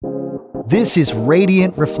This is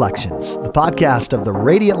Radiant Reflections, the podcast of the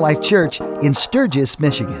Radiant Life Church in Sturgis,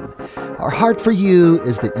 Michigan. Our heart for you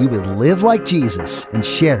is that you would live like Jesus and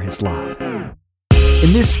share his love.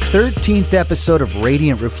 In this 13th episode of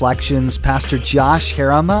Radiant Reflections, Pastor Josh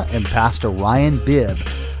Harama and Pastor Ryan Bibb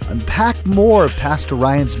unpack more of Pastor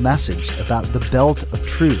Ryan's message about the belt of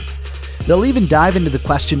truth. They'll even dive into the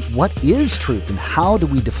question, what is truth and how do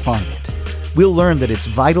we define it? We'll learn that it's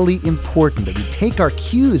vitally important that we take our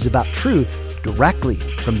cues about truth directly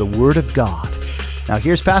from the Word of God. Now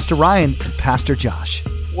here's Pastor Ryan and Pastor Josh.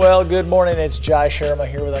 Well, good morning. It's Josh Harama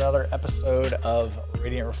here with another episode of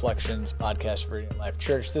Radiant Reflections podcast for Radiant Life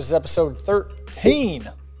Church. This is episode 13,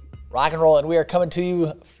 rock and roll, and we are coming to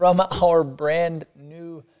you from our brand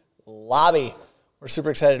new lobby. We're super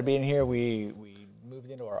excited to be in here. We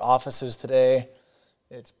moved into our offices today.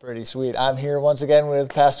 It's pretty sweet. I'm here once again with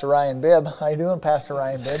Pastor Ryan Bibb. How you doing, Pastor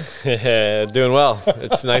Ryan Bibb? Doing well.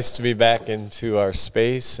 It's nice to be back into our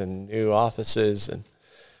space and new offices, and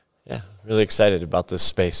really excited about this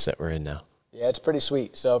space that we're in now. Yeah, it's pretty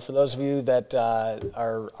sweet. So for those of you that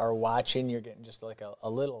are watching, you're getting just like a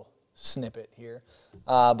little snippet here.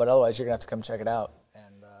 But otherwise, you're going to have to come check it out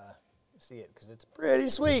and see it because it's pretty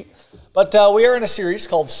sweet. But we are in a series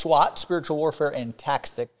called SWAT, Spiritual Warfare and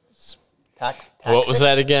Tactics. What was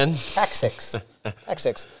that again? Tactics.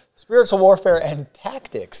 Spiritual Warfare and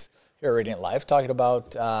Tactics here at Radiant Life, talking about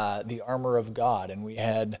the armor of God. And we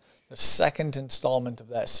had the second installment of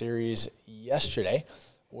that series yesterday,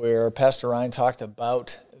 where Pastor Ryan talked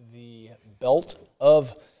about the belt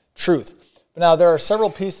of truth. But now there are several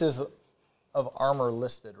pieces of armor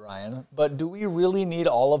listed, Ryan, but do we really need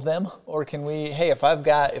all of them? Or can we, hey, if I've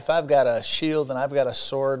got a shield and I've got a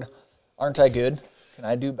sword, aren't I good? Can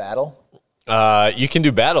I do battle? You can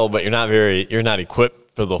do battle, but you're not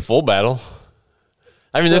equipped for the full battle.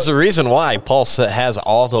 I mean, there's a reason why Paul has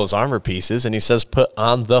all those armor pieces, and he says put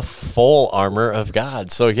on the full armor of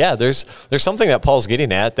God. So yeah, there's something that Paul's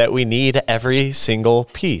getting at, that we need every single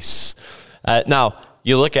piece. Now,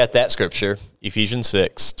 you look at that scripture, Ephesians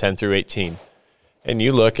 6, 10 through 18, and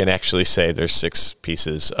you look and actually say there's 6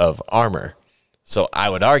 pieces of armor. So I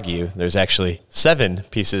would argue there's actually 7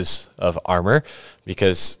 pieces of armor,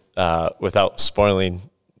 because without spoiling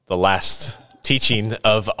the last teaching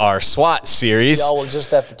of our SWAT series, y'all will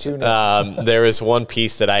just have to tune in. There is one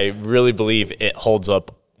piece that I really believe it holds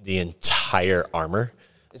up the entire armor.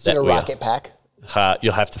 Is it a rocket pack?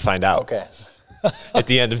 You'll have to find out. Okay. At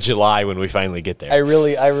the end of July when we finally get there. I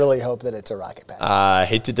really hope that it's a rocket pack. I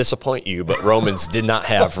hate to disappoint you, but Romans did not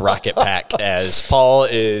have rocket pack, as Paul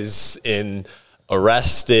is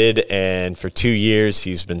arrested, and for 2 years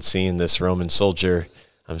he's been seeing this Roman soldier.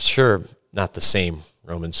 I'm sure not the same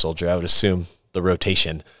Roman soldier. I would assume the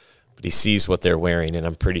rotation. But he sees what they're wearing, and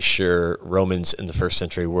I'm pretty sure Romans in the first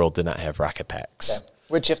century world did not have rocket packs. Okay.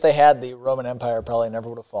 Which, if they had, the Roman Empire probably never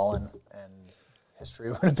would have fallen, and history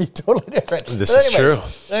would be totally different. This is true.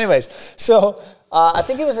 Anyways, so I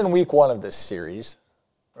think it was in week 1 of this series,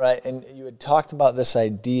 right? And you had talked about this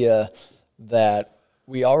idea that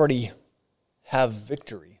we already have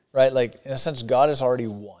victory, right? Like, in a sense, God has already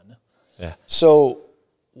won. Yeah. So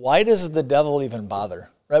why does the devil even bother,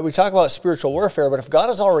 right? We talk about spiritual warfare, but if God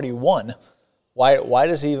has already won, why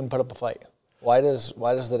does he even put up a fight? Why does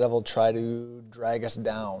the devil try to drag us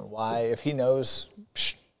down? Why, if he knows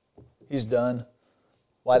he's done,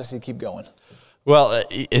 why does he keep going? Well,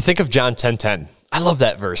 think of John 10:10. I love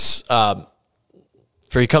that verse. For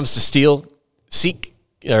he comes to steal,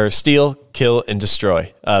 kill, and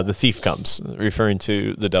destroy. The thief comes, referring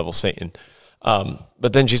to the devil, Satan.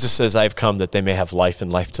 But then Jesus says, I've come that they may have life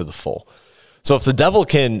and life to the full. So if the devil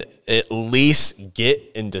can at least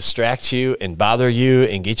get and distract you and bother you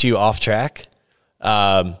and get you off track,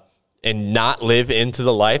 and not live into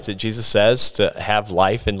the life that Jesus says to have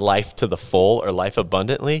life and life to the full, or life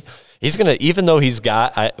abundantly, he's going to, even though he's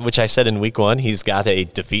got, which I said in week 1, he's got a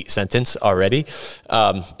defeat sentence already.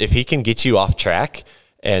 If he can get you off track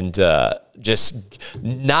and just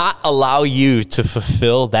not allow you to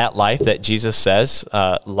fulfill that life that Jesus says,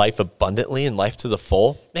 life abundantly and life to the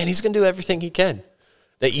full, man, he's going to do everything he can.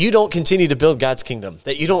 That you don't continue to build God's kingdom,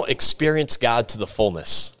 that you don't experience God to the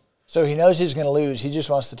fullness. So he knows he's going to lose. He just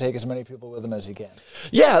wants to take as many people with him as he can.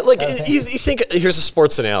 Yeah, like you think, here's a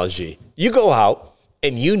sports analogy. You go out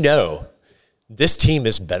and you know this team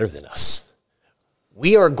is better than us.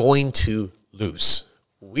 We are going to lose.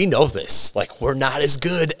 We know this. Like, we're not as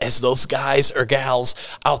good as those guys or gals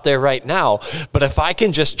out there right now. But if I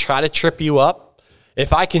can just try to trip you up,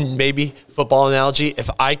 if I can, maybe football analogy, if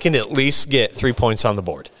I can at least get 3 points on the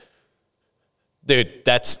board, dude,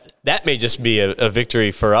 that may just be a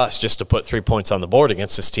victory for us just to put 3 points on the board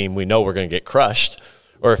against this team. We know we're going to get crushed.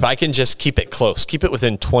 Or if I can just keep it close, keep it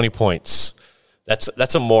within 20 points,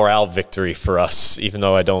 that's a morale victory for us, even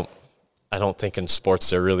though I don't think in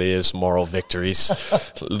sports there really is moral victories.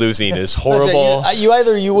 Losing is horrible. You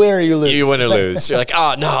either you win or you lose. You win or lose. You're like,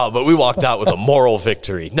 oh, no, but we walked out with a moral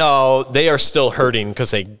victory. No, they are still hurting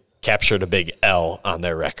because they captured a big L on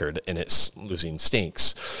their record, and it's losing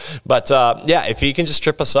stinks. But, if he can just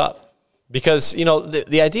trip us up. Because,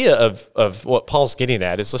 the idea of what Paul's getting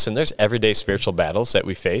at is, listen, there's everyday spiritual battles that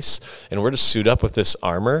we face, and we're to suit up with this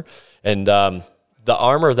armor. And the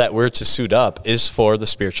armor that we're to suit up is for the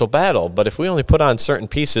spiritual battle. But if we only put on certain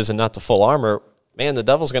pieces and not the full armor, man, the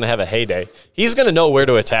devil's going to have a heyday. He's going to know where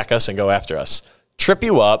to attack us and go after us. Trip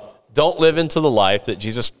you up. Don't live into the life that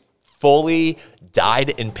Jesus fully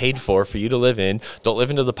died and paid for you to live in. Don't live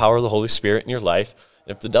into the power of the Holy Spirit in your life.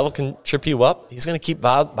 And if the devil can trip you up, he's going to keep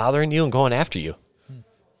bothering you and going after you.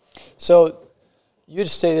 So you had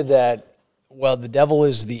stated that, well, the devil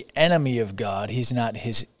is the enemy of God. He's not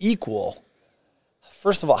his equal.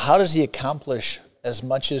 First of all, how does he accomplish as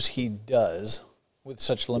much as he does with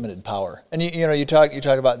such limited power? And you talk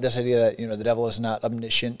about this idea that the devil is not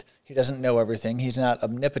omniscient. He doesn't know everything. He's not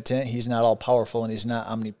omnipotent. He's not all powerful, and he's not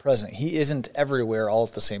omnipresent. He isn't everywhere all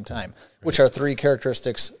at the same time, which are three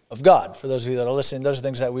characteristics of God. For those of you that are listening, those are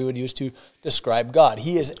things that we would use to describe God.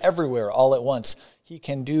 He is everywhere all at once. He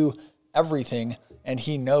can do everything, and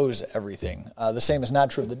he knows everything. The same is not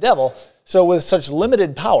true of the devil. So with such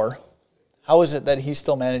limited power, how is it that he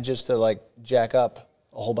still manages to jack up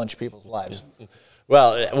a whole bunch of people's lives?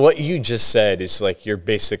 Well, what you just said is like your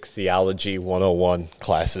basic theology 101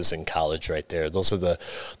 classes in college right there. Those are the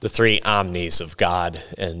three omnis of God,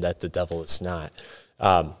 and that the devil is not.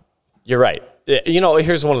 You're right.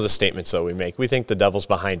 Here's one of the statements that we make. We think the devil's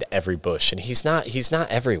behind every bush, and he's not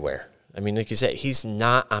everywhere. I mean, like you said, he's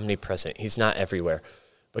not omnipresent. He's not everywhere,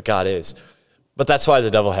 but God is. But that's why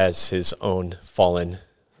the devil has his own fallen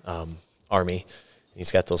army.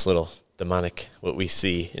 He's got those little demonic, what we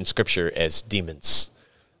see in Scripture as demons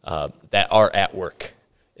that are at work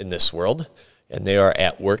in this world, and they are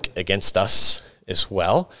at work against us as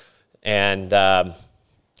well. And I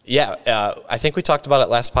think we talked about it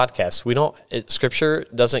last podcast. Scripture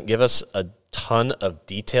doesn't give us a ton of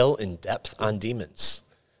detail in depth on demons.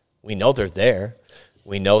 We know they're there.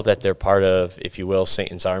 We know that they're part of, if you will,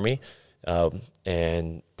 Satan's army,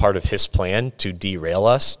 and part of his plan to derail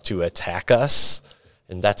us, to attack us.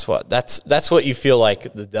 And that's what you feel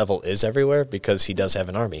like the devil is everywhere, because he does have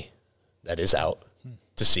an army that is out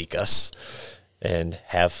to seek us and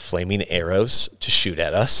have flaming arrows to shoot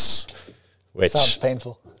at us. Which sounds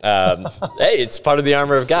painful. Hey, it's part of the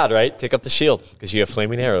armor of God, right? Take up the shield, because you have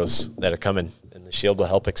flaming arrows that are coming, and the shield will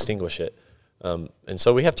help extinguish it. And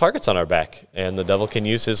so we have targets on our back, and the devil can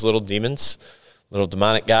use his little demons, little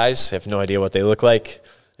demonic guys. I have no idea what they look like.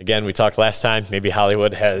 Again, we talked last time. Maybe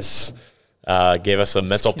Hollywood has gave us a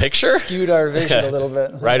mental picture. Skewed our vision a little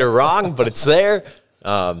bit. Right or wrong, but it's there.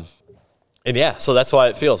 So that's why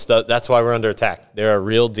it feels. That's why we're under attack. There are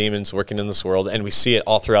real demons working in this world, and we see it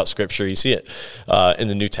all throughout Scripture. You see it in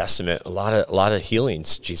the New Testament. A lot of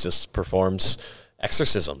healings. Jesus performs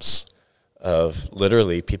exorcisms of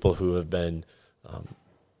literally people who have been,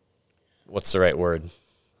 what's the right word?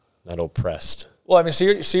 Not oppressed. Well, I mean,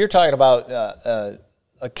 so you're talking about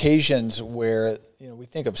occasions where we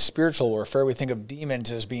think of spiritual warfare, we think of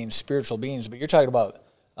demons as being spiritual beings, but you're talking about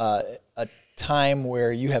a time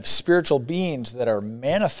where you have spiritual beings that are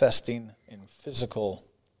manifesting in physical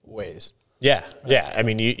ways. Yeah. I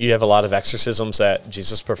mean, you have a lot of exorcisms that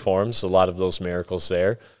Jesus performs, a lot of those miracles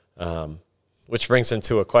there, which brings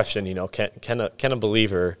into a question. Can a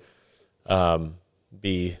believer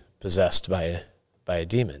be possessed by a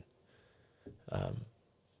demon?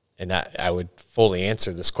 And I would fully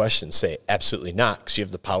answer this question, say absolutely not, because you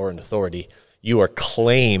have the power and authority. You are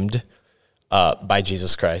claimed by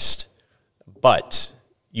Jesus Christ, but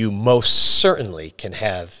you most certainly can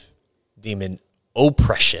have demon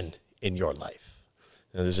oppression in your life.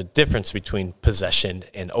 Now, there's a difference between possession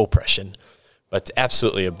and oppression, but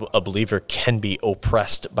absolutely a believer can be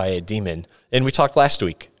oppressed by a demon. And we talked last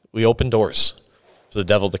week. We open doors for the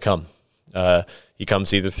devil to come. He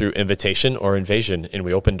comes either through invitation or invasion, and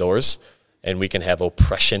we open doors, and we can have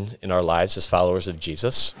oppression in our lives as followers of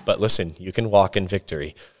Jesus. But listen, you can walk in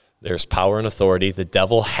victory. There's power and authority. The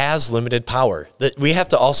devil has limited power. We have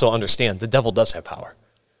to also understand the devil does have power,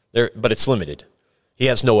 but it's limited. He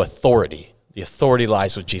has no authority. The authority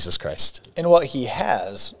lies with Jesus Christ. And what he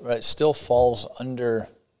has, right, still falls under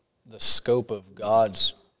the scope of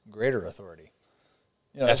God's greater authority.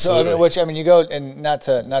 You know, Absolutely. so you go, and not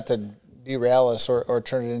to derail us or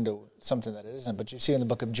turn it into something that it isn't, but you see in the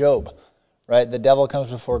book of Job, right? The devil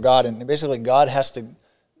comes before God, and basically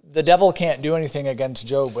the devil can't do anything against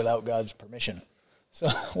Job without God's permission. So,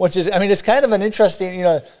 it's kind of an interesting,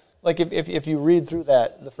 like if you read through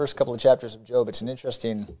the first couple of chapters of Job, it's an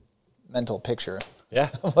interesting mental picture. Yeah.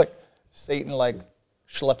 Like Satan, like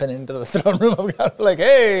schlepping into the throne room of God, like,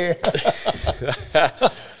 hey,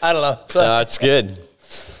 I don't know. So, It's good.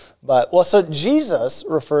 So Jesus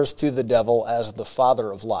refers to the devil as the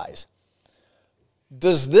father of lies.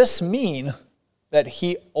 Does this mean that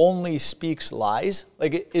he only speaks lies?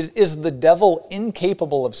 Like, is the devil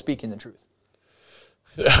incapable of speaking the truth?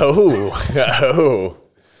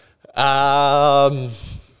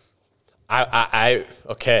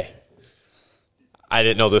 Okay. I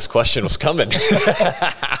didn't know this question was coming.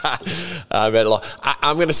 I'm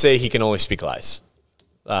going to say he can only speak lies.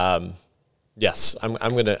 Yes, I'm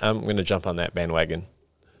gonna jump on that bandwagon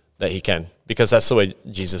that he can, because that's the way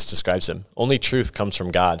Jesus describes him. Only truth comes from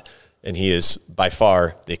God, and he is by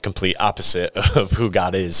far the complete opposite of who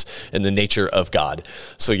God is and the nature of God.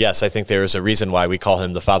 So yes, I think there is a reason why we call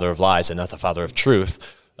him the father of lies and not the father of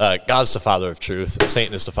truth. God's the father of truth.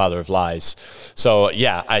 Satan is the father of lies. So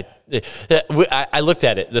yeah, I looked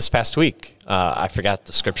at it this past week. I forgot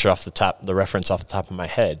the scripture the reference off the top of my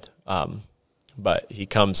head. But he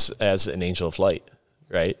comes as an angel of light,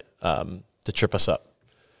 right? To trip us up.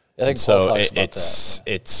 I think Paul talks about that.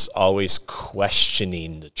 It's always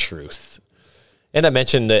questioning the truth. And I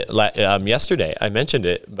mentioned it yesterday. I mentioned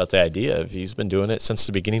it about the idea of he's been doing it since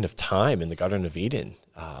the beginning of time in the Garden of Eden.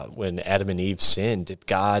 When Adam and Eve sinned,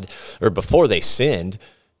 before they sinned,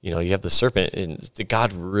 you have the serpent, and did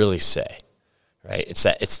God really say? Right? It's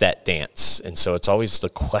that dance. And so it's always the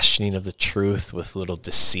questioning of the truth with little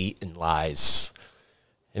deceit and lies.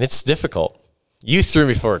 And it's difficult. You threw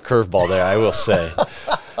me for a curveball there, I will say.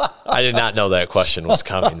 I did not know that question was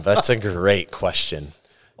coming, but that's a great question.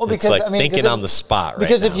 Well, because it's thinking on the spot, right?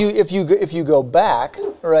 Because if you go back,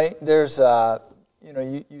 right, there's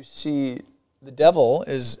you see the devil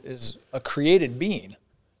is a created being.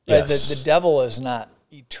 Right? Yes. The devil is not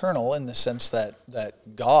eternal in the sense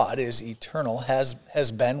that God is eternal, has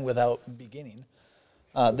been without beginning.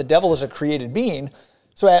 The devil is a created being,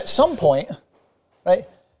 so at some point, right,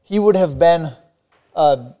 he would have been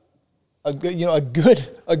a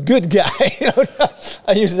good guy.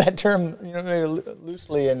 I use that term maybe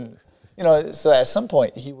loosely, and so at some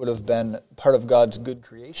point he would have been part of God's good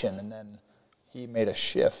creation, and then he made a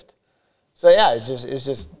shift. So yeah, it's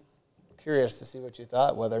just curious to see what you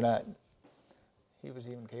thought, whether or not he was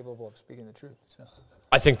even capable of speaking the truth. So.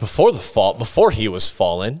 I think before he was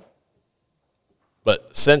fallen,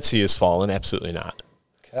 but since he is fallen, absolutely not.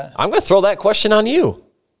 Okay. I'm going to throw that question on you.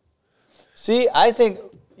 See, I think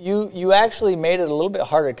you actually made it a little bit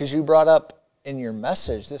harder, because you brought up in your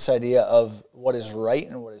message this idea of what is right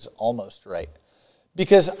and what is almost right.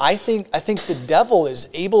 Because I think the devil is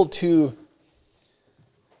able to,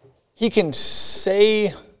 he can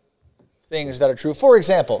say things that are true. For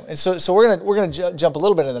example, and so we're gonna jump a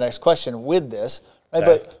little bit in the next question with this, right?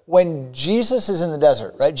 Okay. But when Jesus is in the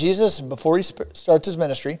desert, right? Jesus, before he starts his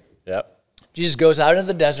ministry, Jesus goes out into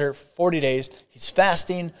the desert 40 days. He's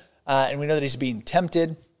fasting, and we know that he's being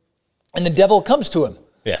tempted, and the devil comes to him.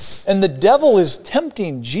 Yes. And the devil is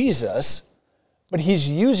tempting Jesus, but he's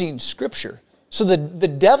using Scripture. So the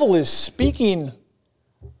devil is speaking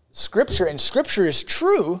Scripture, and Scripture is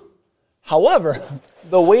true. However,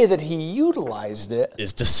 the way that he utilized it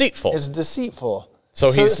is deceitful.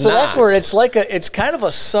 So that's where it's kind of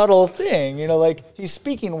a subtle thing, like he's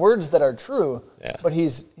speaking words that are true, but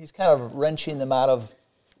he's kind of wrenching them out of,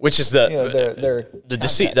 which is the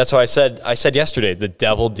deceit. That's why I said yesterday, the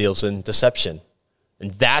devil deals in deception,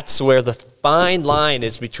 and that's where the fine line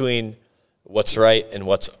is between what's right and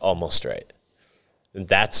what's almost right, and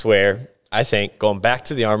that's where I think, going back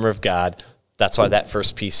to the armor of God, that's why that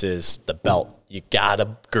first piece is the belt. You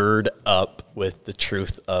gotta gird up with the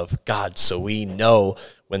truth of God, so we know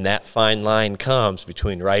when that fine line comes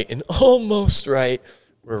between right and almost right,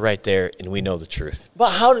 we're right there and we know the truth.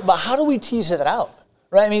 But how do we tease it out,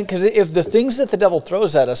 right? I mean, because if the things that the devil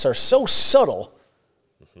throws at us are so subtle,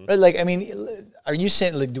 right? Like, I mean, are you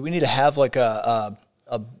saying, like, do we need to have like a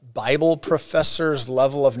Bible professor's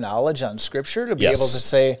level of knowledge on Scripture to be able to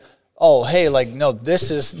say, oh, hey, like, no, this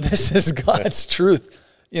is God's truth,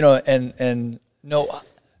 and no,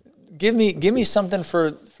 give me something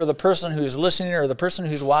for the person who's listening or the person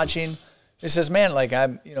who's watching. He says, man, like I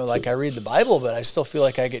read the Bible, but I still feel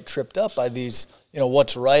like I get tripped up by these,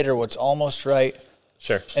 what's right or what's almost right.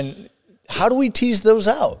 Sure. And how do we tease those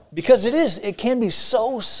out? Because it can be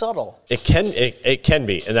so subtle. It can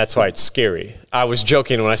be, and that's why it's scary. I was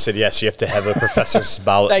joking when I said, yes, you have to have a professor's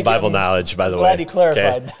Bible knowledge, by the way. Glad you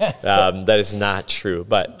clarified that. That is not true.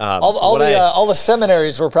 But all the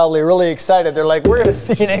seminaries were probably really excited. They're like, we're going to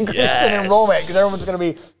see an increase in enrollment because everyone's going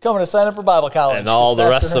to be coming to sign up for Bible college. And all the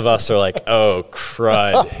rest of us are like, oh,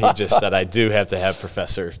 crud. He just said I do have to have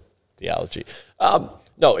professor theology.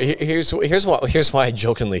 No, here's why I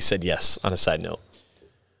jokingly said yes on a side note.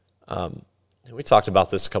 We talked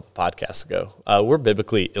about this a couple podcasts ago. We're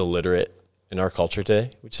biblically illiterate in our culture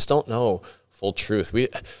today. We just don't know full truth.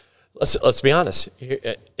 Let's be honest.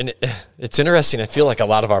 And it's interesting. I feel like a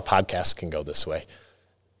lot of our podcasts can go this way.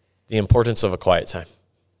 The importance of a quiet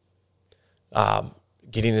time.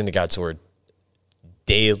 Getting into God's word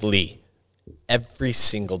daily, every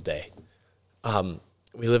single day.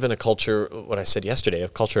 We live in a culture, what I said yesterday, a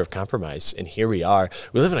culture of compromise. And here we are.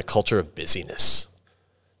 We live in a culture of busyness,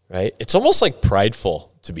 right? It's almost like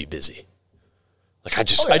prideful to be busy. Like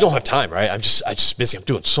I don't have time, right? I'm just busy. I'm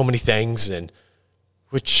doing so many things, and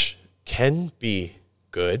which can be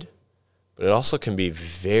good, but it also can be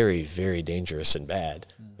very, very dangerous and bad.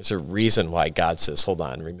 There's a reason why God says, hold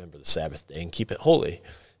on, remember the Sabbath day and keep it holy.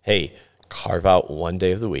 Hey, carve out one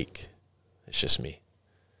day of the week. It's just me.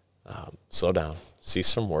 Slow down.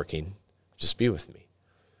 Cease from working, just be with me.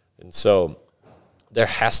 And so there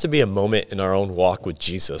has to be a moment in our own walk with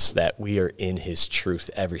Jesus that we are in his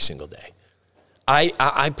truth every single day.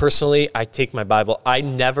 I personally, I take my Bible. I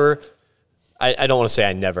don't want to say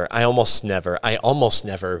I almost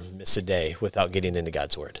never miss a day without getting into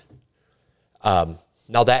God's word.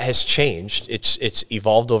 Now that has changed. It's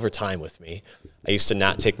evolved over time with me. I used to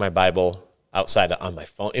not take my Bible on my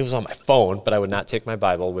phone. It was on my phone, but I would not take my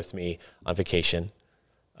Bible with me on vacation.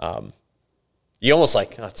 You almost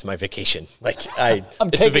like, oh, it's my vacation. Like it's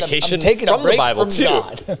a vacation from the Bible too.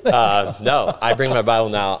 No, I bring my Bible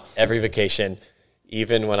now every vacation.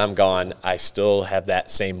 Even when I'm gone, I still have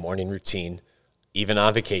that same morning routine. Even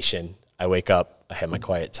on vacation, I wake up, I have my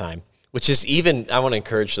quiet time, which is I want to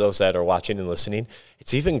encourage those that are watching and listening.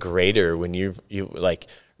 It's even greater when you like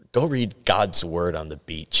go read God's word on the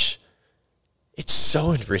beach. It's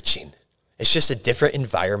so enriching. It's just a different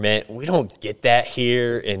environment. We don't get that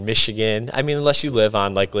here in Michigan. I mean, unless you live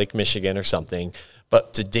on like Lake Michigan or something.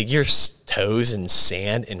 But to dig your toes in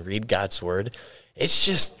sand and read God's word, it's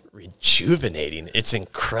just rejuvenating. It's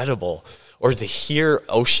incredible. Or to hear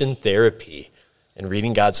ocean therapy and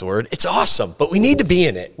reading God's word, it's awesome. But we need to be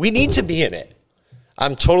in it. We need to be in it.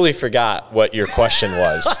 I totally forgot what your question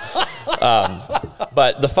was.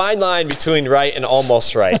 But the fine line between right and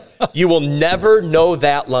almost right, you will never know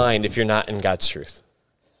that line if you're not in God's truth.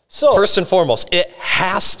 So first and foremost, it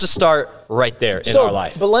has to start right there in our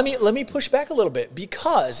life. But let me push back a little bit,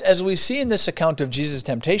 because as we see in this account of Jesus'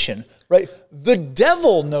 temptation, right, the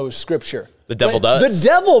devil knows Scripture. The devil does. The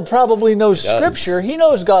devil probably knows Scripture. He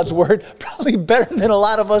knows God's word probably better than a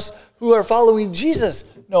lot of us who are following Jesus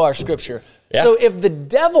know our Scripture. Yeah. So if the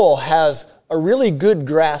devil has a really good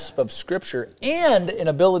grasp of Scripture and an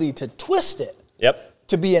ability to twist it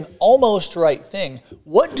to be an almost right thing,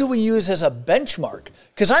 what do we use as a benchmark?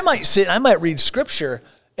 Because I might read Scripture,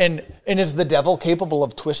 and is the devil capable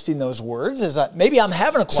of twisting those words? Maybe I'm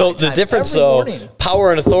having a quiet time. So the difference,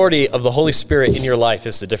 power and authority of the Holy Spirit in your life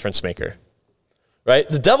is the difference maker. Right?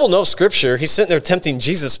 The devil knows Scripture. He's sitting there tempting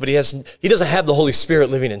Jesus, but he doesn't have the Holy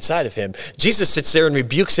Spirit living inside of him. Jesus sits there and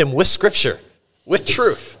rebukes him with Scripture, with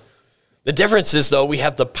truth. The difference is, though, we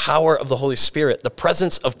have the power of the Holy Spirit, the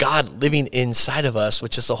presence of God living inside of us,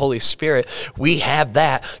 which is the Holy Spirit. We have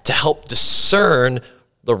that to help discern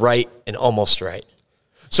the right and almost right.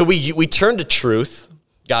 So we turn to truth,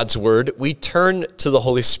 God's word. We turn to the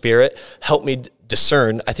Holy Spirit. Help me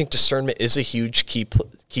discern. I think discernment is a huge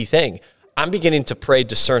key thing. I'm beginning to pray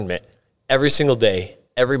discernment every single day,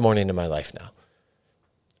 every morning in my life now.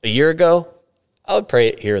 A year ago, I would pray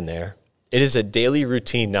it here and there. It is a daily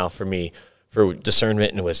routine now for me for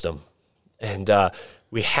discernment and wisdom. And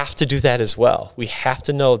we have to do that as well. We have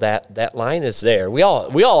to know that that line is there. We all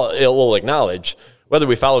will acknowledge, whether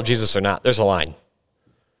we follow Jesus or not, there's a line.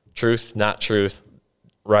 Truth, not truth,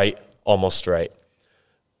 right, almost right.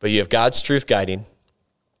 But you have God's truth guiding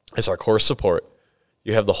as our core support.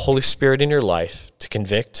 You have the Holy Spirit in your life to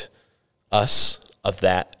convict us of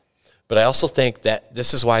that. But I also think that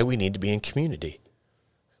this is why we need to be in community,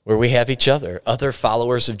 where we have each other, other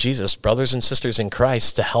followers of Jesus, brothers and sisters in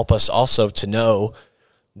Christ, to help us also to know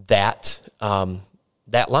that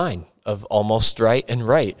that line of almost right and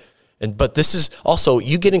right. But this is also,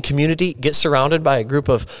 you get in community, get surrounded by a group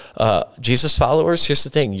of Jesus followers. Here's the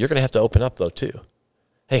thing, you're going to have to open up, though, too.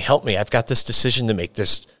 hey, help me. I've got this decision to make. It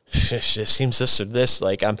seems this or this.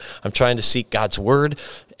 Like I'm trying to seek God's word,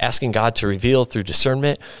 asking God to reveal through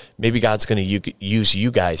discernment. Maybe God's going to use you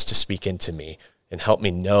guys to speak into me and help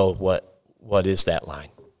me know what is that line.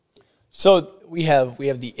 So we have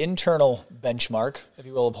the internal benchmark, if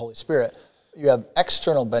you will, of Holy Spirit. You have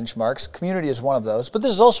external benchmarks. Community is one of those. But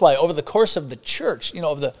this is also why over the course of the church,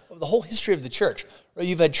 of the whole history of the church, right,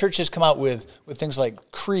 you've had churches come out with things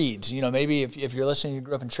like creeds. Maybe if you're listening, you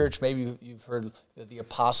grew up in church, maybe you've heard the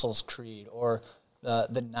Apostles' Creed or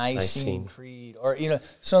the Nicene Creed, or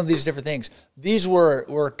some of these different things. These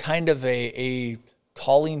were kind of a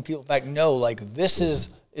calling people back. No, like this is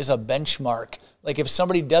a benchmark. Like if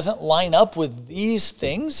somebody doesn't line up with these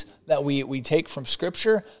things that we take from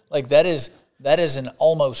Scripture, like that is an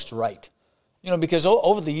almost right. Because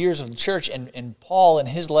over the years of the church and Paul in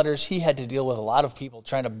his letters, he had to deal with a lot of people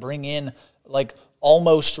trying to bring in like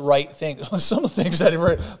almost right things. Some of the things that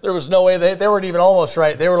there was no way they weren't even almost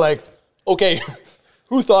right. They were like, okay,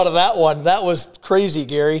 who thought of that one? That was crazy,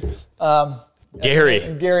 Gary. Gary,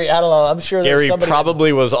 I don't know. I'm sure Gary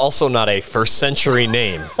probably was also not a first century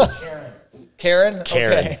name. Karen?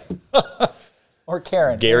 Okay. Or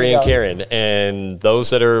Karen. Gary and Karen. And those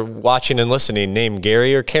that are watching and listening, name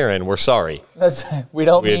Gary or Karen, we're sorry. We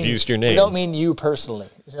have used your name. We don't mean you personally.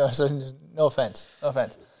 So no offense.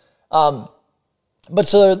 But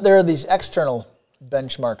so there are these external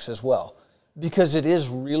benchmarks as well, because it is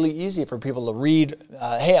really easy for people to read,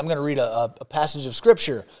 hey, I'm going to read a passage of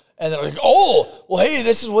Scripture, and they're like, oh, well, hey,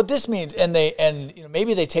 this is what this means, and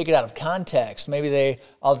maybe they take it out of context. Maybe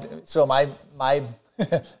my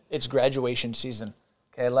it's graduation season.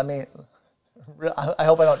 Okay, I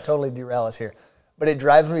hope I don't totally derail us here, but it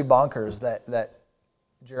drives me bonkers that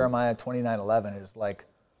Jeremiah 29:11 is like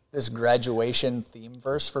this graduation theme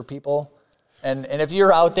verse for people. And if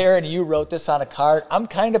you're out there and you wrote this on a card, I'm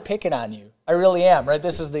kind of picking on you. I really am, right?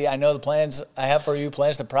 This is I know the plans I have for you,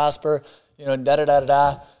 plans to prosper,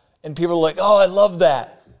 da-da-da-da-da. And people are like, oh, I love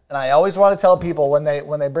that. And I always want to tell people when they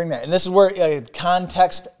bring that. And this is where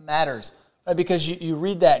context matters, right? Because you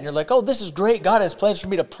read that and you're like, oh, this is great. God has plans for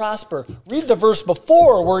me to prosper. Read the verse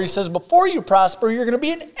before where he says, before you prosper, you're going to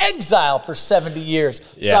be in exile for 70 years.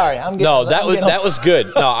 Yeah. Sorry, that was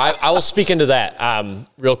good. No, I will speak into that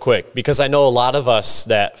real quick, because I know a lot of us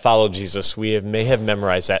that follow Jesus, may have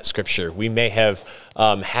memorized that scripture. We may have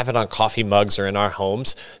it on coffee mugs or in our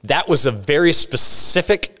homes. That was a very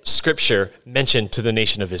specific scripture mentioned to the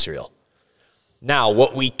nation of Israel. Now,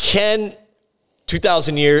 what we can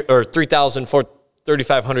 2,000 years or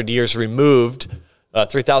 3,500 years removed,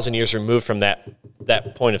 3,000 years removed from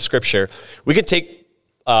that point of Scripture, we could take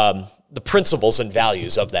the principles and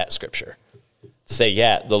values of that Scripture. Say,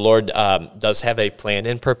 yeah, the Lord does have a plan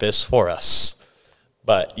and purpose for us.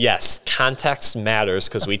 But yes, context matters,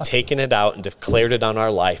 because we've taken it out and declared it on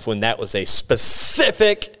our life when that was a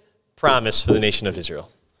specific promise for the nation of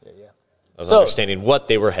Israel. Of understanding what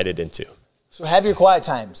they were headed into. So have your quiet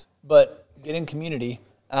times, but get in community,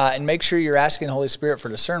 and make sure you're asking the Holy Spirit for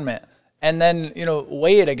discernment, and then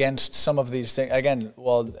weigh it against some of these things. Again,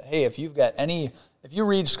 well, hey, if you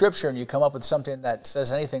read Scripture and you come up with something that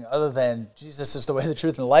says anything other than Jesus is the way, the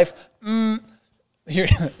truth, and the life,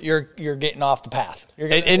 you're getting off the path.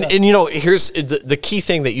 Here's the key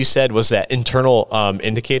thing that you said was that internal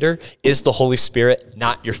indicator is the Holy Spirit,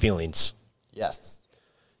 not your feelings. Yes,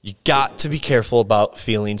 you got to be careful about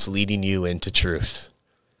feelings leading you into truth.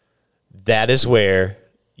 That is where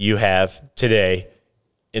you have today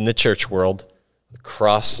in the church world,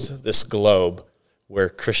 across this globe, where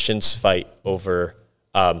Christians fight over,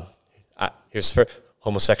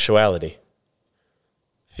 homosexuality.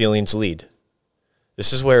 Feelings lead.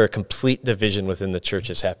 This is where a complete division within the church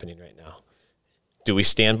is happening right now. Do we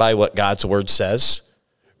stand by what God's word says,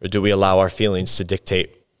 or do we allow our feelings to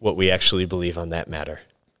dictate what we actually believe on that matter?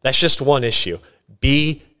 That's just one issue.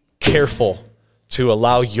 Be careful to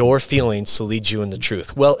allow your feelings to lead you into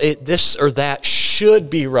truth. Well, this or that should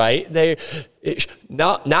be right.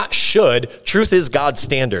 Not should. Truth is God's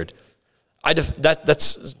standard.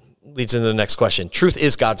 That's leads into the next question. Truth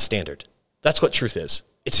is God's standard. That's what truth is.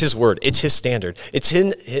 It's his word. It's his standard. It's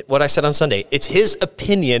in what I said on Sunday. It's his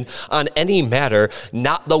opinion on any matter,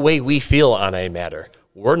 not the way we feel on a matter.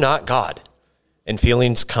 We're not God. And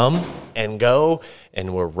feelings come and go,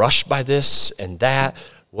 and we're rushed by this and that.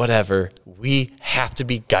 Whatever, we have to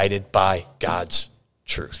be guided by God's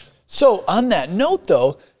truth. So on that note,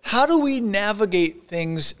 though, how do we navigate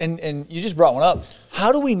things, and you just brought one up,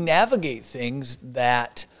 how do we navigate things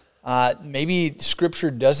that maybe Scripture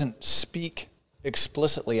doesn't speak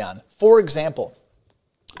explicitly on? For example,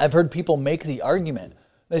 I've heard people make the argument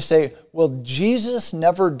They say, well, Jesus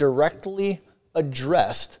never directly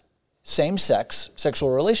addressed same-sex sexual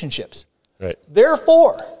relationships. Right.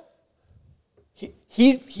 Therefore,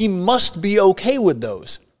 he must be okay with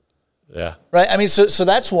those. Yeah. Right? I mean, so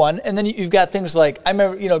that's one. And then you've got things like, I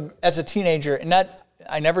remember, as a teenager, and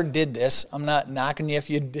I never did this. I'm not knocking you if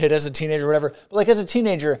you did as a teenager or whatever. But like as a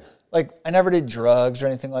teenager, like I never did drugs or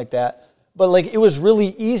anything like that. But like it was really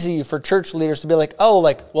easy for church leaders to be like, oh,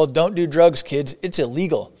 like, well, don't do drugs, kids. It's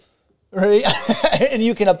illegal. Right? And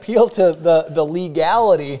you can appeal to the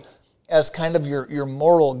legality as kind of your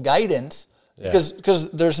moral guidance because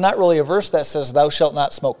there's not really a verse that says thou shalt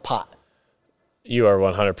not smoke pot. You are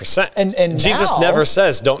 100%. And Jesus never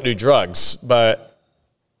says don't do drugs, but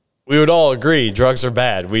we would all agree drugs are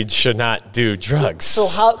bad. We should not do drugs.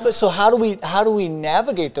 So how do we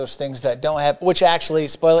navigate those things that don't have, which actually,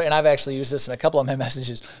 spoiler, and I've actually used this in a couple of my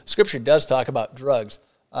messages, Scripture does talk about drugs.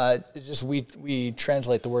 It's just we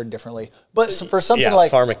translate the word differently. But for something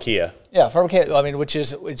like pharmakia. Yeah, pharmakia. I mean, which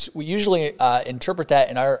we usually interpret that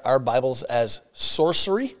in our Bibles as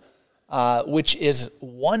sorcery, which is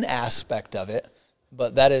one aspect of it,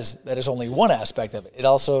 but that is only one aspect of it. It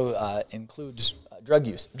also includes drug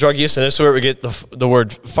use. Drug use, and this is where we get the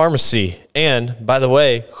word pharmacy. And by the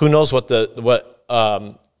way, who knows what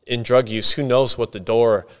in drug use? Who knows what the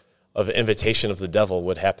door of invitation of the devil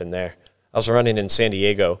would happen there? I was running in San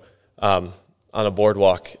Diego on a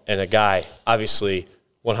boardwalk, and a guy, obviously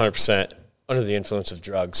 100% under the influence of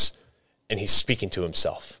drugs, and he's speaking to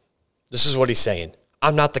himself. This is what he's saying.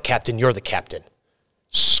 I'm not the captain, you're the captain.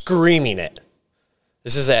 Screaming it.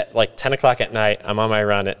 This is at like 10 o'clock at night. I'm on my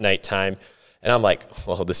run at nighttime, and I'm like,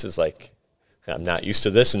 well, this is like, I'm not used to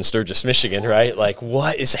this in Sturgis, Michigan, right? Like,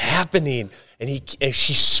 what is happening? And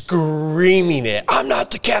she's screaming it. I'm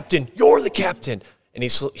not the captain, you're the captain. And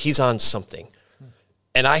he's on something.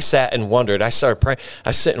 And I sat and wondered. I started praying.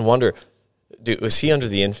 I sit and wonder, dude, was he under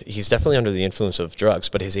he's definitely under the influence of drugs,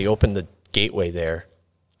 but has he opened the gateway there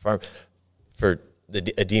for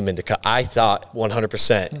a demon to come? I thought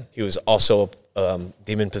 100% he was also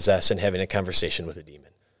demon possessed and having a conversation with a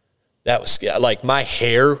demon. That was like my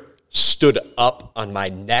hair stood up on my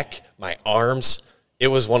neck, my arms. It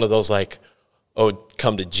was one of those like, oh,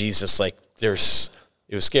 come to Jesus. Like it was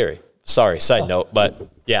scary. Sorry, side note, but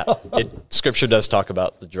yeah, Scripture does talk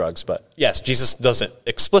about the drugs. But yes, Jesus doesn't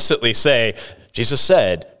explicitly say, Jesus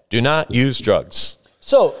said, do not use drugs.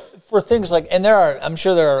 So for things like, and I'm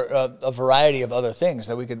sure there are a variety of other things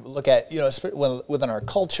that we could look at, within our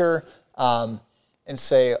culture and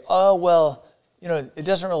say, oh, well, it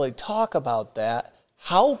doesn't really talk about that.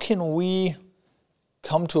 How can we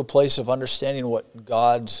come to a place of understanding what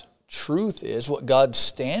God's truth is, what God's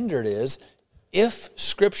standard is, if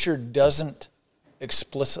Scripture doesn't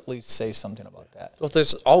explicitly say something about that? Well,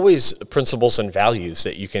 there's always principles and values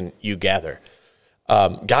that you gather.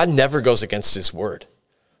 God never goes against His word.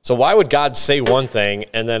 So why would God say one thing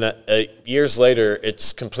and then years later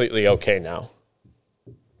it's completely okay now?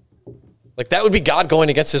 Like that would be God going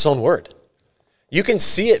against His own word. You can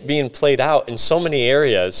see it being played out in so many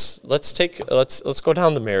areas. Let's go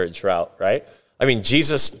down the marriage route, right? I mean,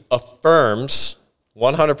 Jesus affirms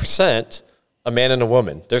 100% a man and a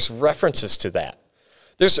woman. There's references to that.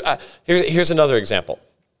 Here's another example.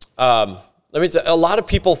 A lot of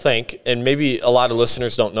people think, and maybe a lot of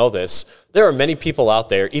listeners don't know this, there are many people out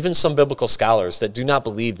there, even some biblical scholars, that do not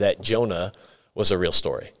believe that Jonah was a real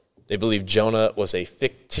story. They believe Jonah was a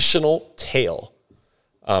fictional tale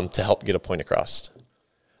to help get a point across.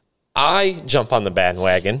 I jump on the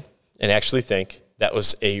bandwagon and actually think that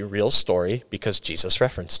was a real story because Jesus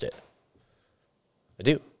referenced it. I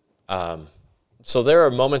do. So there are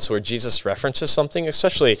moments where Jesus references something,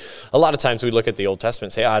 especially a lot of times we look at the Old Testament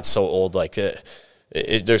and say, it's so old, like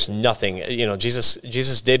there's nothing.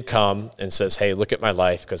 Jesus did come and says, hey, look at my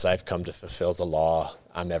life because I've come to fulfill the law.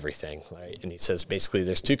 I'm everything, right? And he says basically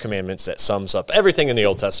there's 2 commandments that sums up everything in the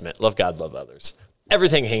Old Testament. Love God, love others.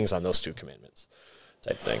 Everything hangs on those 2 commandments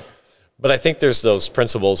type thing. But I think there's those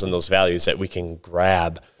principles and those values that we can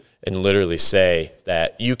grab and literally say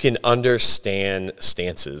that you can understand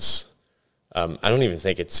stances. I don't even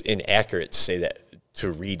think it's inaccurate to say that,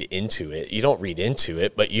 to read into it. You don't read into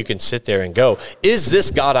it, but you can sit there and go, is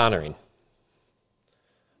this God-honoring?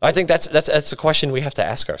 I think that's a question we have to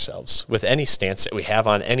ask ourselves with any stance that we have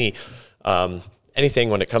on anything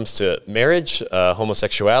when it comes to marriage,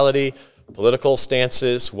 homosexuality, political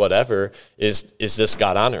stances, whatever. Is this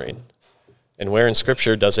God-honoring? And where in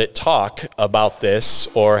Scripture does it talk about this?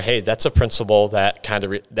 Or, hey, that's a principle that kind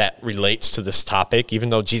of that relates to this topic,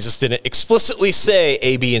 even though Jesus didn't explicitly say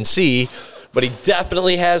A, B, and C, but he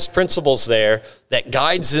definitely has principles there that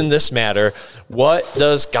guides in this matter. What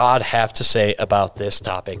does God have to say about this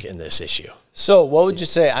topic and this issue? So what would you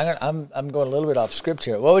say? I'm going a little bit off script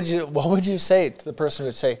here. What would you say to the person who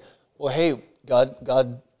would say, well, hey,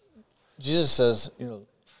 God, Jesus says,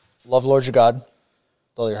 love the Lord your God, with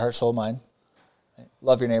all your heart, soul, mind.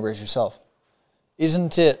 Love your neighbor as yourself.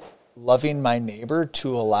 Isn't it loving my neighbor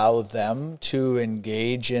to allow them to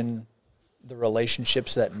engage in the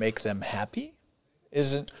relationships that make them happy?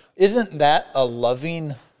 Isn't that a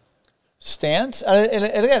loving stance? And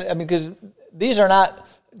again, because these are not,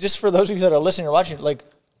 just for those of you that are listening or watching, like,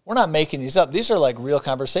 we're not making these up. These are like real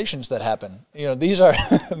conversations that happen. These are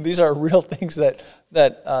these are real things that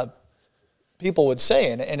people would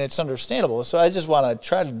say, and it's understandable. So I just want to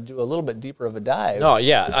try to do a little bit deeper of a dive. No,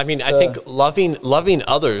 yeah. I mean, I think loving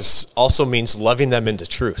others also means loving them into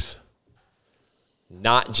truth.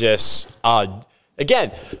 Not just,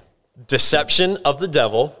 again, deception of the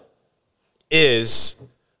devil is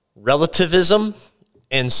relativism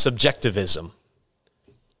and subjectivism.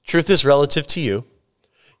 Truth is relative to you.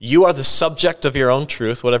 You are the subject of your own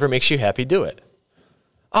truth. Whatever makes you happy, do it.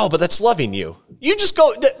 Oh, but that's loving you. You just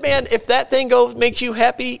go, man, if that thing makes you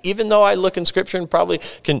happy, even though I look in Scripture and probably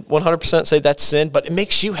can 100% say that's sin, but it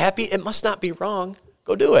makes you happy, it must not be wrong.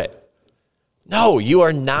 Go do it. No, you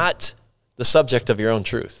are not the subject of your own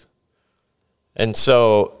truth. And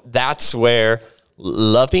so that's where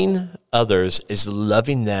loving others is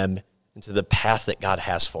loving them into the path that God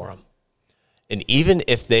has for them. And even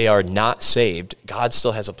if they are not saved, God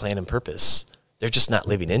still has a plan and purpose. They're just not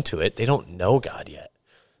living into it. They don't know God yet.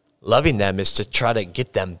 Loving them is to try to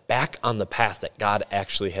get them back on the path that God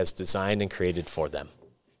actually has designed and created for them.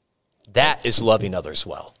 That is loving others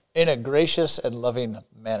well. In a gracious and loving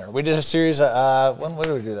manner. We did a series, when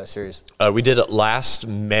did we do that series? We did it last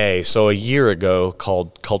May, so a year ago,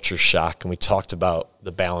 called Culture Shock, and we talked about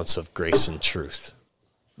the balance of grace and truth.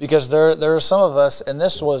 Because there are some of us, and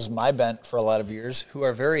this was my bent for a lot of years, who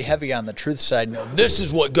are very heavy on the truth side. No, this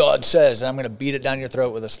is what God says, and I'm going to beat it down your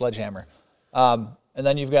throat with a sledgehammer. And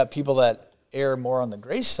then you've got people that err more on the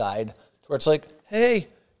grace side, where it's like, hey,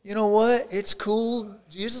 you know what? It's cool.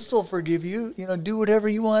 Jesus will forgive you. Do whatever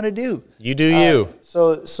you want to do. You do you.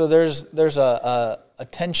 So there's a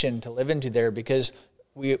tension to live into there, because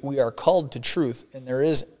we are called to truth, and there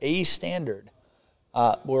is a standard.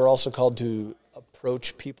 We're also called to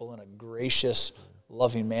approach people in a gracious,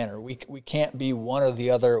 loving manner. We can't be one or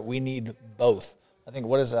the other. We need both. I think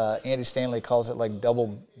Andy Stanley calls it like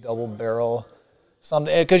double barrel.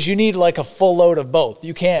 Something, because you need like a full load of both.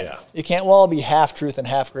 You can't be half truth and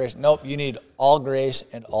half grace. Nope, you need all grace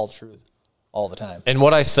and all truth all the time. And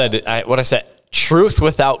what I said, truth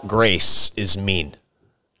without grace is mean.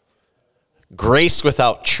 Grace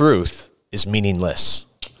without truth is meaningless.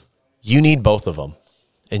 You need both of them.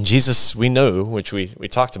 And Jesus, we know, which we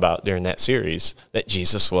talked about during that series, that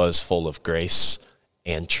Jesus was full of grace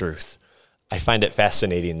and truth. I find it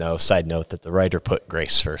fascinating, though, side note, that the writer put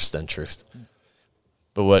grace first, then truth.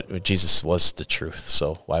 But what Jesus was the truth,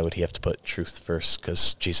 so why would he have to put truth first?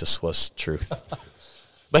 Because Jesus was truth.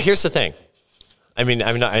 But here's the thing.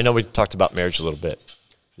 I know we talked about marriage a little bit.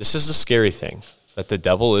 This is the scary thing, that the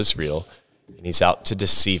devil is real, and he's out to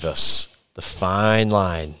deceive us. The fine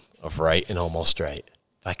line of right and almost right.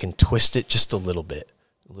 If I can twist it just a little bit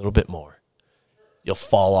more, you'll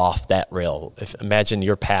fall off that rail. Imagine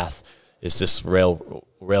your path is this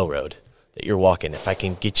railroad that you're walking. If I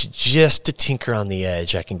can get you just to tinker on the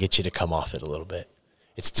edge, I can get you to come off it a little bit.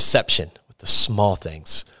 It's deception with the small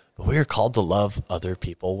things. But we are called to love other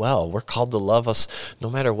people well. We're called to love us no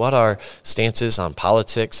matter what our stance is on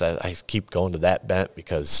politics. I keep going to that bent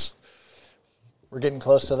because we're getting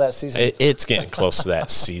close to that season. It's getting close to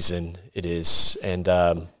that season. It is. And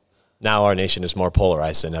now our nation is more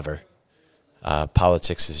polarized than ever.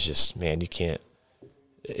 Politics is just, man, you can't.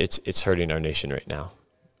 It's hurting our nation right now.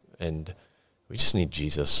 And we just need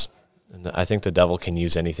Jesus. And I think the devil can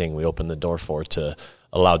use anything we open the door for to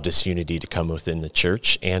allow disunity to come within the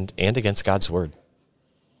church and against God's word.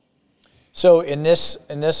 So in this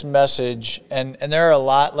message, and there are a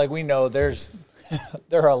lot, like we know there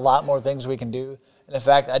are a lot more things we can do. And in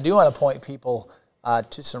fact, I do want to point people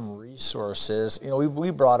to some resources.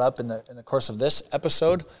 We brought up in the course of this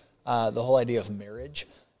episode the whole idea of marriage.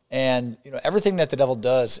 And everything that the devil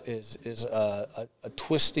does is a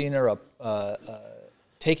twisting or a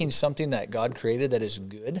taking something that God created that is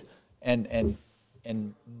good and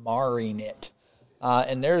marring it.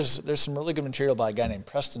 And there's some really good material by a guy named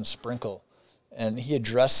Preston Sprinkle, and he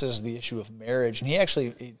addresses the issue of marriage. And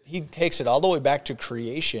he takes it all the way back to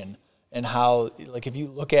creation and how, like, if you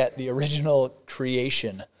look at the original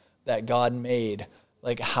creation, that God made,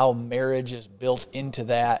 like how marriage is built into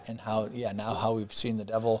that, and how now how we've seen the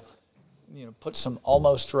devil, put some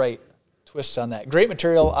almost right twists on that. Great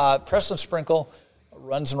material. Preston Sprinkle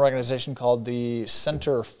runs an organization called the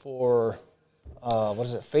Center for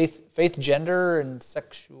Faith, Gender, and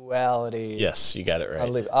Sexuality. Yes, you got it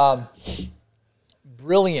right.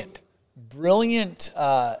 Brilliant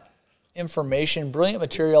information, brilliant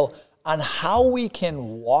material on how we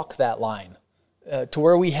can walk that line to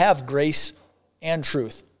where we have grace and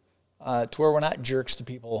truth, to where we're not jerks to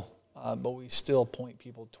people, but we still point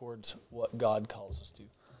people towards what God calls us to.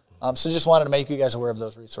 So just wanted to make you guys aware of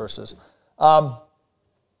those resources.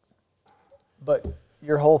 But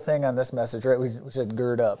your whole thing on this message, right? We said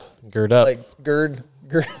gird up. Gird up. Like gird.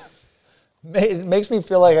 It makes me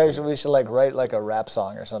feel like we should like write like a rap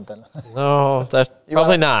song or something. No, that's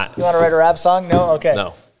probably not. You want to write a rap song? No? Okay.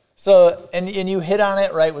 No. So, and you hit on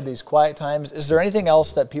it, right, with these quiet times. Is there anything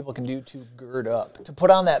else that people can do to gird up, to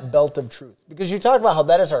put on that belt of truth? Because you talked about how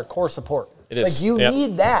that is our core support. It is. Like you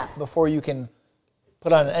need that before you can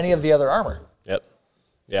put on any of the other armor. Yep.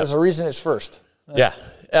 There's a reason it's first. Yeah.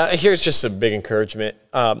 Here's just a big encouragement.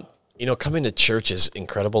 Coming to church is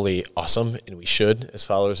incredibly awesome, and we should, as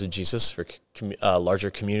followers of Jesus, for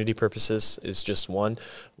larger community purposes, is just one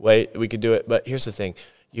way we could do it. But here's the thing.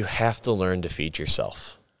 You have to learn to feed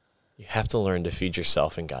yourself. You have to learn to feed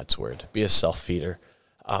yourself in God's word. Be a self-feeder.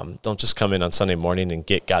 Don't just come in on Sunday morning and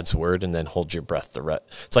get God's word and then hold your breath.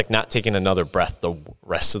 It's like not taking another breath the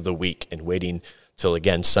rest of the week and waiting till,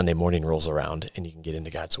 again, Sunday morning rolls around and you can get into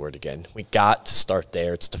God's word again. We got to start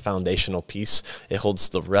there. It's the foundational piece. It holds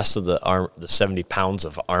the rest of the 70 pounds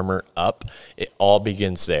of armor up. It all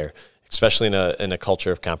begins there, especially in a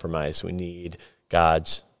culture of compromise. We need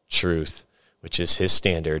God's truth, which is his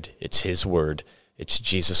standard. It's his word. It's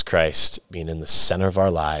Jesus Christ being in the center of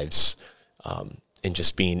our lives, and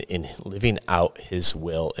just living out his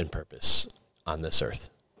will and purpose on this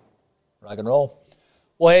earth. Rock and roll.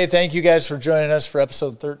 Well, hey, thank you guys for joining us for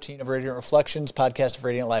episode 13 of Radiant Reflections, podcast of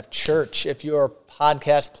Radiant Life Church. If you're a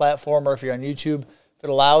podcast platform or if you're on YouTube, if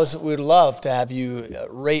it allows, we'd love to have you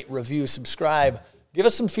rate, review, subscribe. Give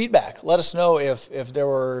us some feedback. Let us know if there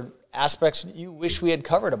were aspects you wish we had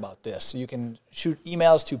covered about this. You can shoot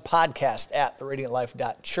emails to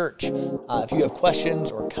podcast@theradiantlife.church if you have questions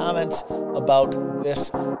or comments about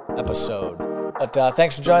this episode. But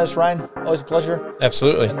thanks for joining us, Ryan. Always a pleasure.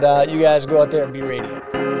 Absolutely. And you guys go out there and be radiant.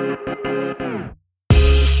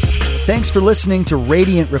 Thanks for listening to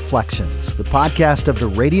Radiant Reflections, the podcast of the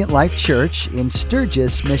Radiant Life Church in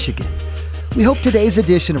Sturgis, Michigan. We hope today's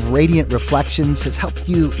edition of Radiant Reflections has helped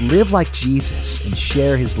you live like Jesus and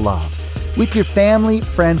share his love with your family,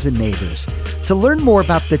 friends, and neighbors. To learn more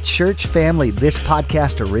about the church family this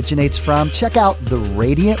podcast originates from, check out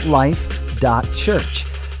theradiantlife.church.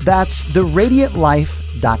 That's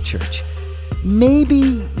theradiantlife.church.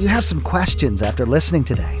 Maybe you have some questions after listening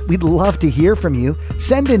today. We'd love to hear from you.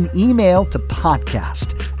 Send an email to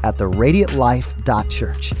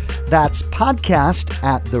podcast@theradiantlife.church. That's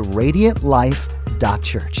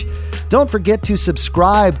podcast@theradiantlife.church. Don't forget to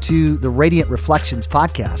subscribe to the Radiant Reflections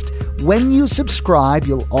podcast. When you subscribe,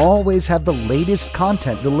 you'll always have the latest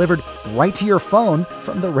content delivered right to your phone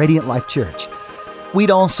from the Radiant Life Church.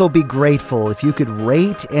 We'd also be grateful if you could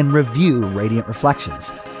rate and review Radiant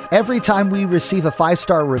Reflections. Every time we receive a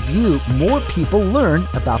 5-star review, more people learn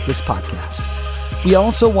about this podcast. We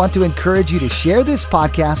also want to encourage you to share this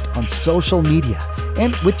podcast on social media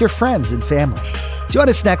and with your friends and family. Join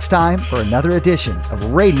us next time for another edition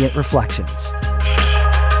of Radiant Reflections.